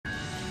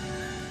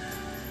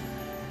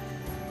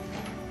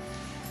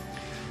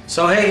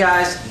So hey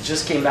guys,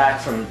 just came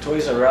back from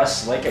Toys R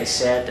Us. Like I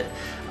said,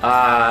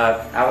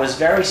 I was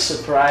very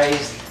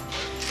surprised.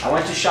 I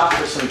went to shop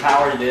for some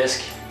power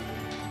disc.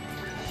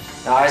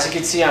 Now as you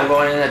can see, I'm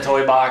going in a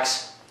toy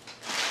box.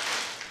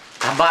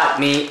 I bought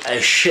me a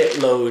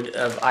shitload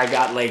of, I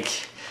got like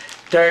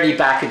 30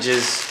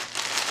 packages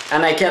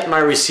and I kept my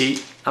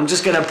receipt. I'm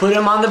just gonna put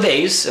them on the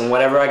base, and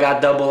whatever I got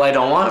double I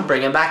don't want,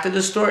 bring them back to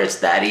the store. It's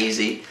that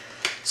easy.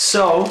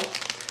 So,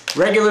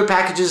 regular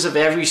packages of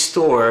every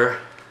store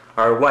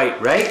are white,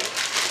 right?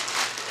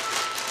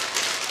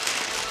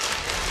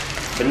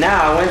 But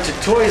now I went to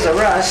Toys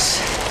R Us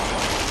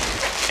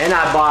and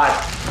I bought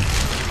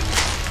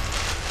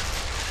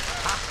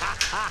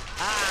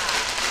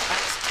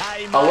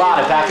a lot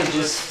of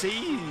packages.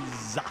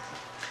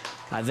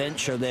 I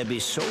venture there be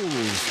souls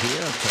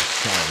here to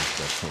solve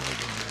the problem.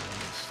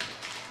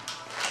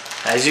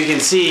 As you can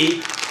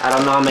see, I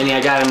don't know how many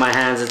I got in my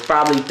hands. It's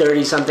probably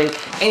 30 something.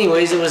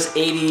 Anyways, it was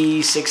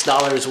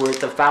 $86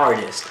 worth of power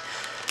disc.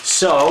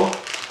 So,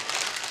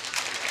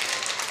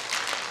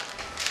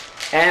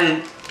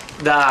 and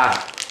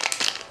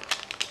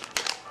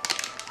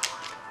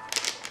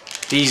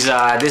these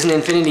Disney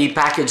Infinity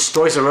package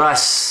Toys R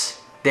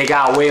Us, they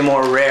got way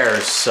more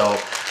rares. So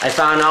I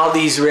found all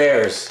these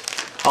rares,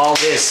 all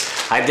this.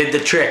 I did the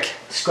trick,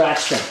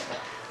 scratched them.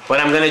 But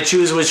I'm gonna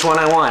choose which one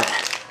I want.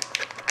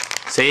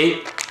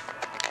 See?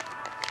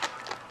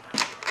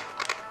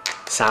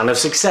 Sound of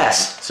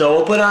success. So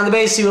we'll put it on the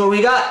base, see what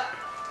we got.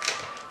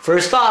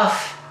 First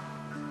off,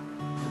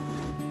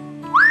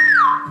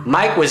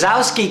 Mike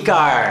Wazowski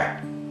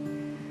car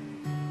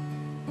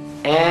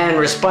and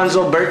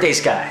Rapunzel birthday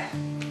sky.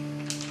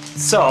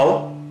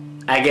 So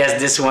I guess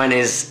this one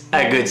is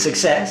a good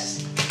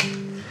success.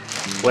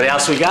 What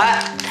else we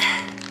got?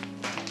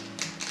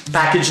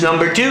 Package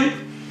number 2.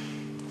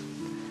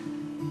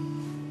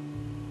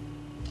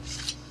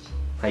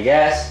 I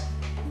guess.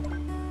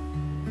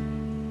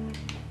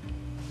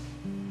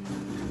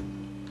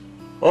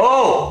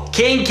 Oh,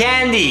 King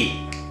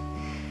Candy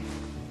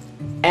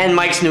and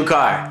Mike's new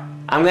car.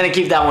 I'm gonna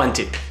keep that one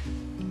too,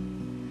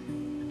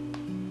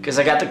 because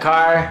I got the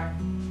car,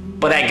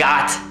 but I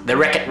got the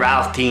Wreck-It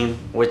Ralph team,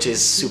 which is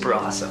super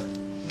awesome.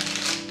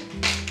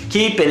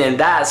 Keeping in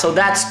that, so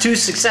that's 2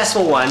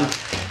 successful ones.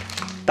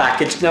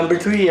 Package number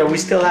 3, and we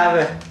still have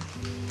a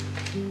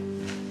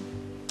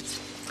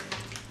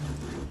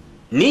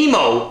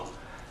Nemo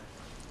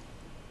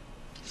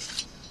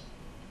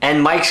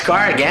and Mike's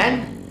car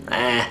again.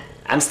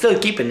 I'm still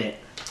keeping it.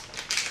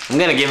 I'm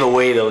gonna give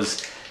away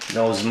those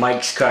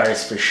Mike's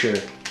cars for sure.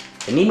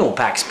 The Nemo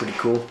pack's pretty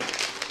cool.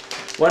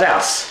 What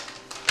else?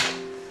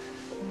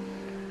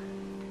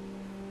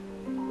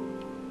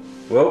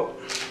 Whoa.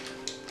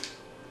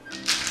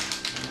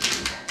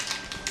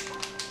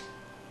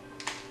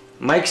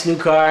 Mike's new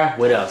car.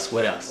 What else?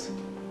 What else?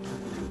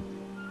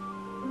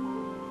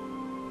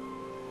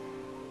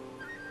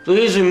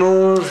 Please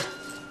remove.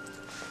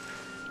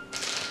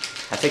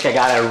 I think I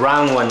got a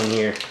round one in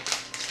here.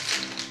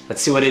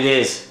 Let's see what it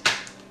is.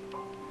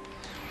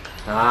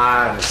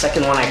 Ah, the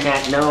second one I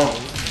can't know.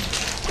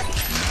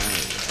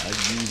 Are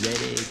you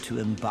ready to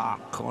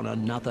embark on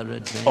another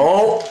adventure?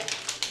 Oh!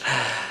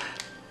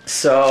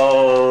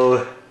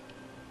 So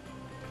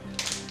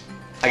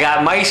I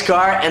got Mike's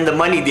car and the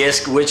money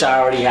disc, which I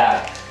already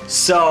have.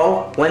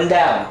 So, one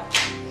down.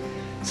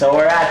 So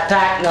we're at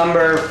pack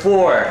number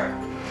 4.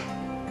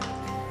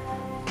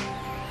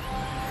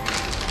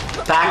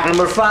 Pack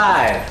number 5.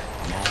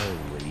 Now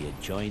will you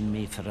join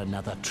me for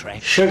another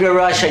trek? Sugar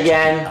Rush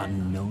again.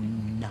 Unknown.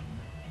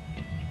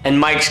 And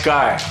Mike's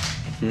car.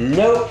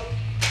 Nope.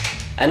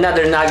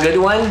 Another not good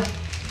one.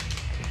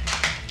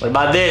 What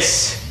about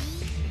this?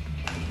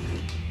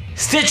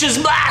 Stitch's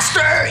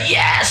Blaster.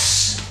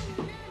 Yes.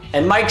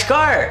 And Mike's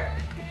car.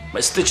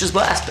 But Stitch's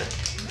Blaster.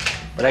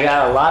 But I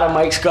got a lot of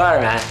Mike's car,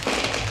 man.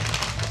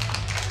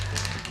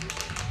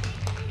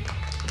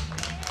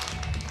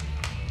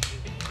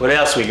 What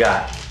else we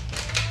got?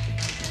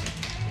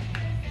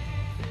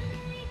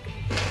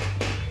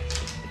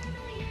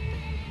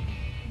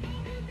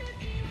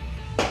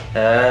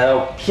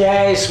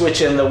 Okay,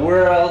 switching the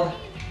world.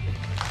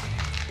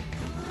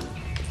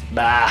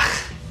 Bah,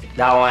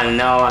 that one,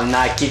 no, I'm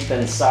not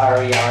keeping.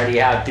 Sorry, I already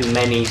have too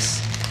many.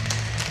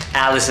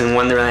 Alice in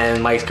Wonderland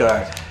and Mike's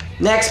car.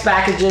 Next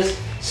packages.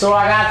 So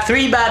I got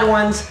 3 bad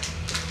ones.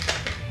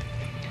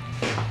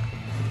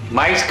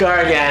 Mike's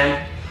car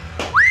again.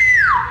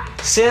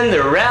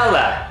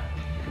 Cinderella.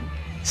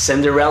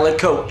 Cinderella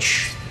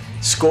coach.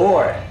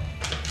 Score.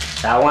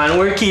 That one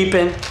we're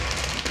keeping.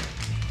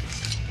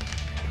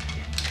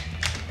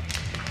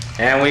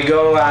 And we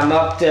go, I'm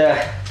up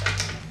to...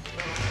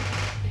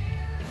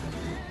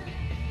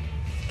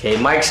 Okay,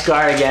 Mike's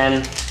car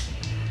again.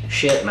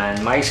 Shit,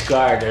 man, Mike's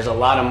car. There's a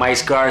lot of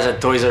Mike's cars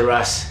at Toys R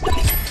Us.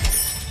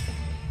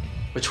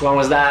 Which one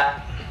was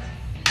that?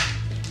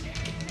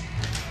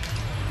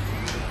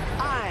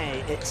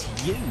 Aye, it's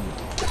you.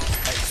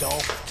 It's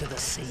off to the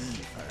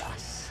sea for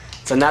us.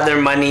 It's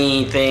another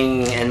money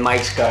thing and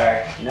Mike's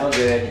car. No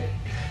good.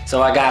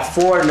 So I got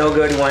 4 no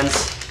good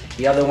ones.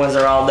 The other ones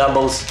are all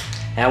doubles.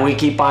 And we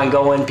keep on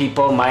going,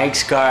 people.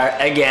 Mike's car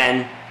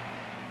again.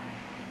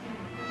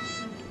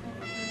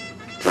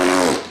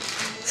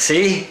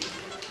 See?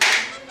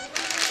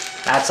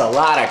 That's a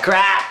lot of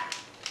crap.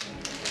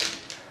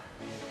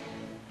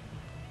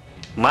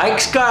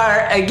 Mike's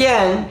car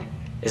again.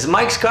 Is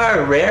Mike's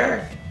car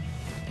rare?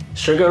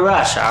 Sugar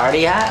Rush, I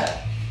already had it.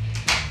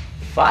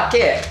 Fuck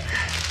it.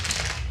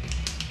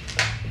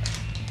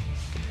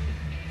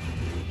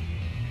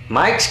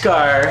 Mike's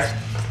car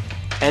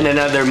and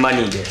another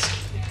money disc.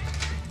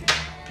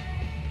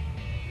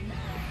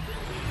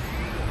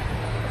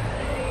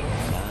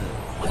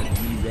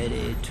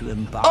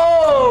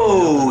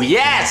 Oh,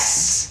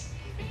 yes!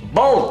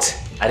 Bolt.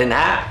 I didn't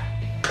have.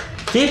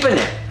 Keeping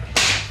it.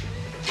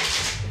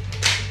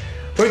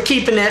 We're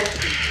keeping it.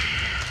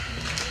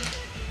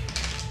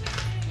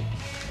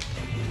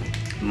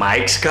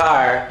 Mike's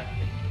car.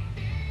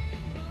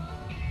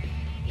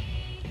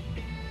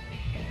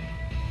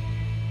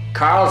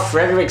 Carl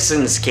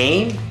Fredrickson's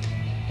cane?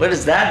 What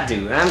does that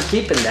do? I'm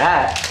keeping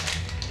that.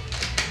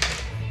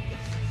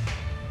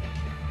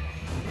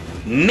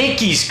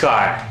 Mickey's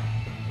car.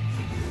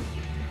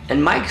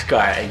 And Mike's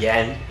car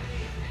again.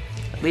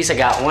 At least I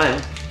got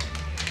one.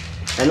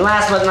 And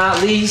last but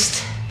not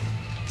least,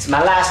 it's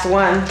my last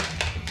one.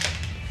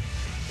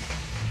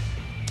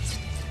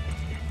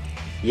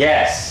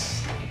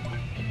 Yes.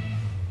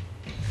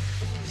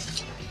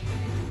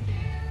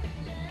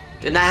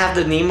 Didn't I have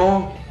the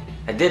Nemo?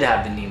 I did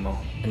have the Nemo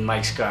in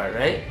Mike's car,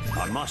 right?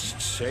 I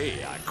must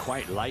say, I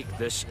quite like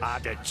this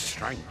added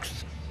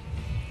strength.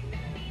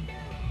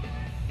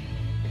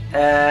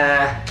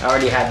 I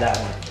already had that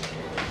one.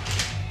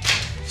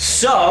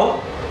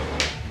 So,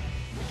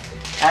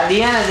 at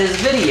the end of this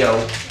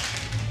video,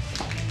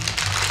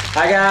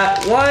 I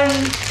got 1,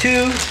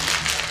 2,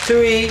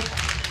 3,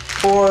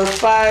 4,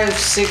 5,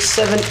 6,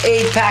 7,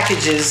 8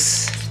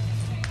 packages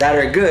that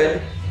are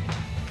good.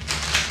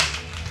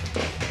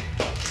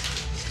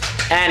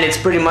 And it's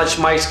pretty much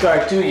Mike's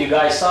car too, you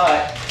guys saw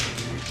it.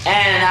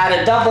 And out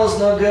of doubles,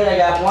 no good, I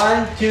got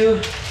 1, 2,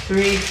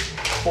 3,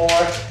 4,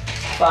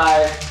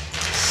 5,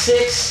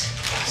 6,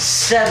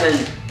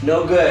 7,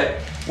 no good.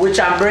 Which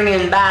I'm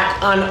bringing back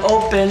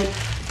unopened,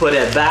 put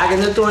it back in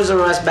the Toys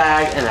R Us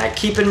bag, and I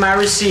keep in my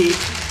receipt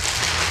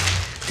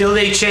till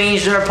they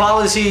change their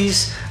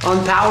policies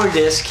on Power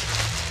Disc.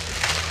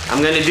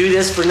 I'm gonna do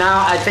this for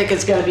now. I think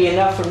it's gonna be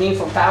enough for me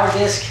for Power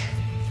Disc.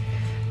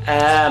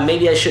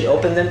 Maybe I should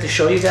open them to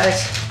show you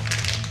guys.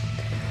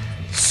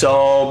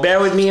 So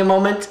bear with me a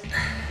moment.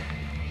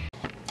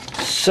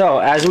 So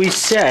as we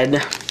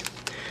said,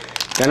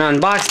 gonna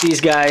unbox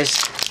these guys.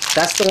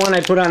 That's the one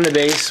I put on the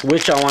base,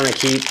 which I want to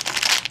keep.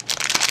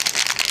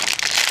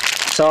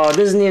 So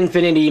this is the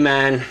Infinity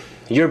Man.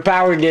 Your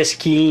Power Disc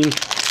key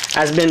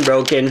has been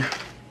broken.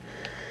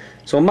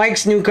 So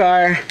Mike's new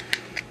car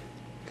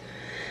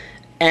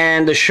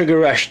and the Sugar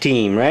Rush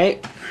team,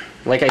 right?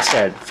 Like I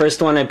said,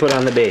 first one I put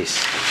on the base.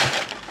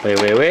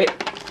 Wait.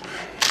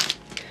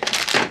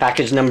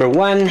 Package number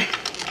 1.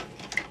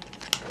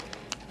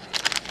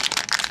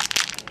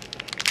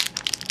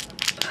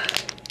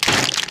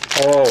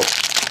 Oh.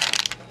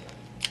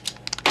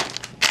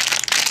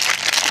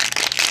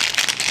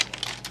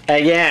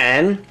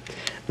 Again,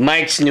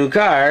 Mike's new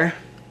car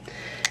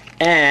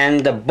and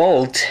the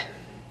Bolt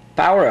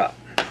power-up.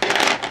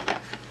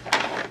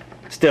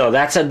 Still,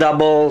 that's a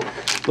double.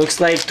 Looks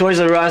like Toys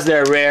R Us,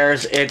 they're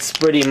rares. It's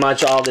pretty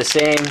much all the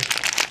same.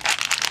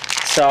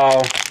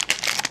 So,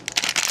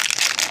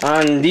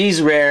 on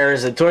these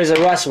rares, the Toys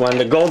R Us one,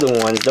 the golden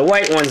ones, the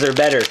white ones are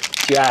better,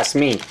 if you ask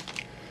me.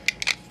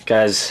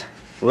 Because,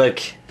 look,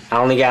 I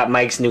only got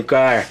Mike's new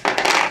car.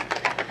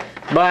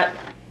 But,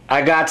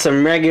 I got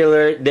some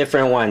regular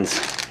different ones.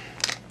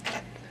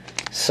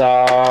 So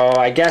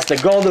I guess the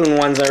golden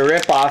ones are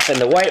Ripoff and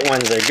the white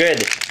ones are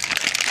good.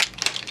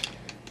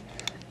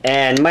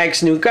 And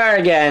Mike's new car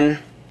again.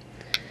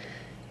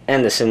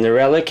 And the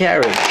Cinderella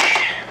carriage.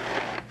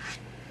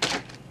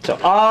 So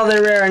all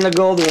the rare and the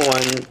golden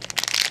one,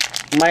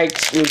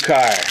 Mike's new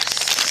car.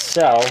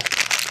 So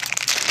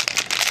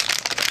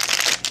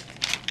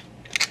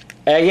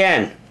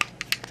again,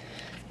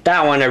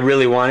 that one I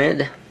really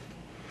wanted.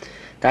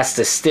 That's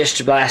the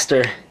Stitch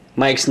Blaster,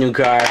 Mike's new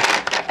car.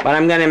 But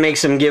I'm gonna make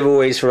some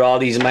giveaways for all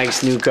these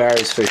Mike's new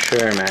cars for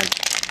sure, man.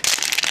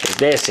 'Cause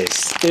this is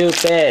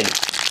stupid.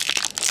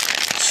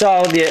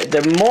 So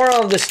the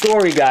moral of the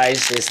story,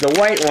 guys, is the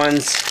white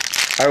ones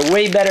are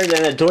way better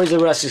than the Toys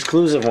R Us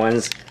exclusive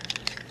ones.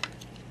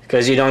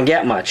 Because you don't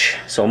get much.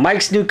 So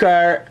Mike's new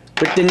car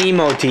with the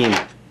Nemo team.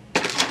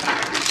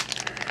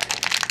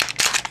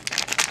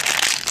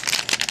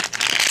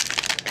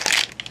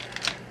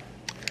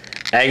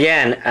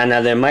 Again,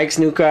 another Mike's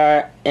new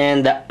car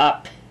and the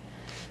Up.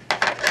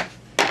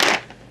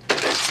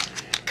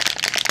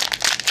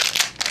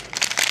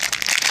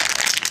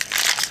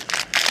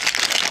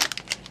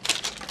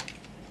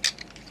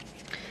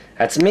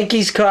 That's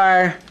Mickey's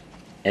car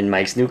and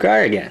Mike's new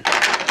car again.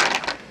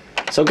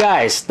 So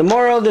guys, the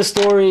moral of the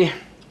story,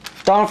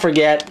 don't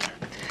forget,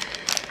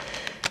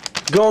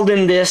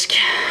 golden disc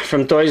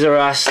from Toys R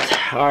Us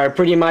are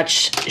pretty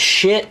much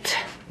shit.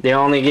 They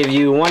only give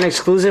you one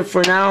exclusive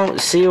for now.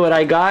 See what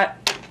I got?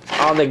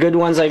 All the good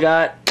ones I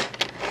got.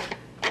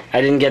 I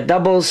didn't get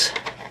doubles,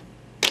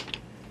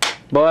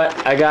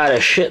 but I got a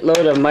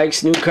shitload of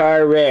Mike's New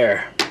Car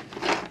Rare.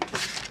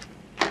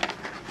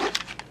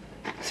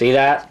 See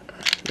that?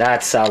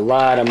 That's a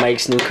lot of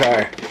Mike's New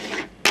Car.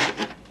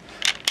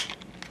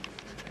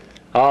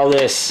 All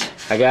this.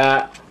 I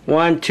got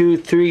 1, 2,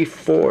 3,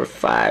 4,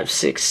 5,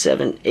 6,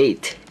 7,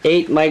 8.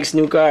 8 Mike's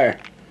New Car.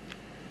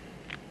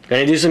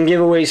 Gonna do some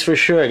giveaways for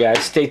sure, guys.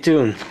 Stay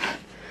tuned.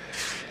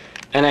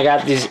 And I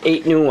got these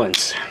 8 new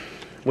ones,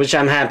 which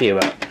I'm happy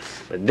about.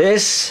 But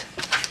this,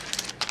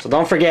 so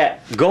don't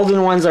forget,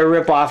 golden ones are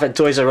Ripoff at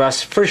Toys R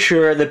Us for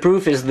sure. The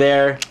proof is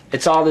there.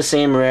 It's all the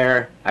same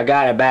rare. I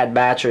got a bad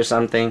batch or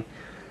something,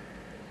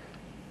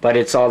 but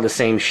it's all the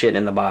same shit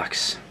in the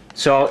box.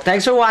 So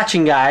thanks for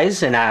watching,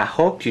 guys, and I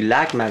hope you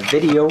liked my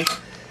video.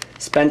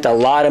 Spent a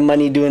lot of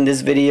money doing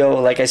this video,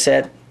 like I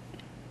said,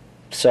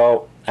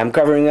 so I'm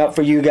covering up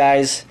for you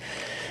guys.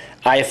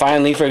 I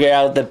finally figured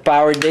out the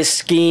power disc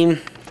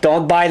scheme.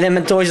 Don't buy them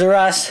at Toys R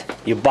Us.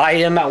 You buy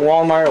them at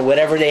Walmart or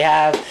whatever they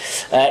have,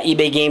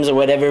 eBay Games or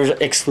whatever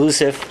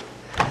exclusive.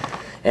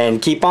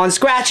 And keep on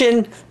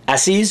scratching. I'll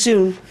see you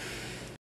soon.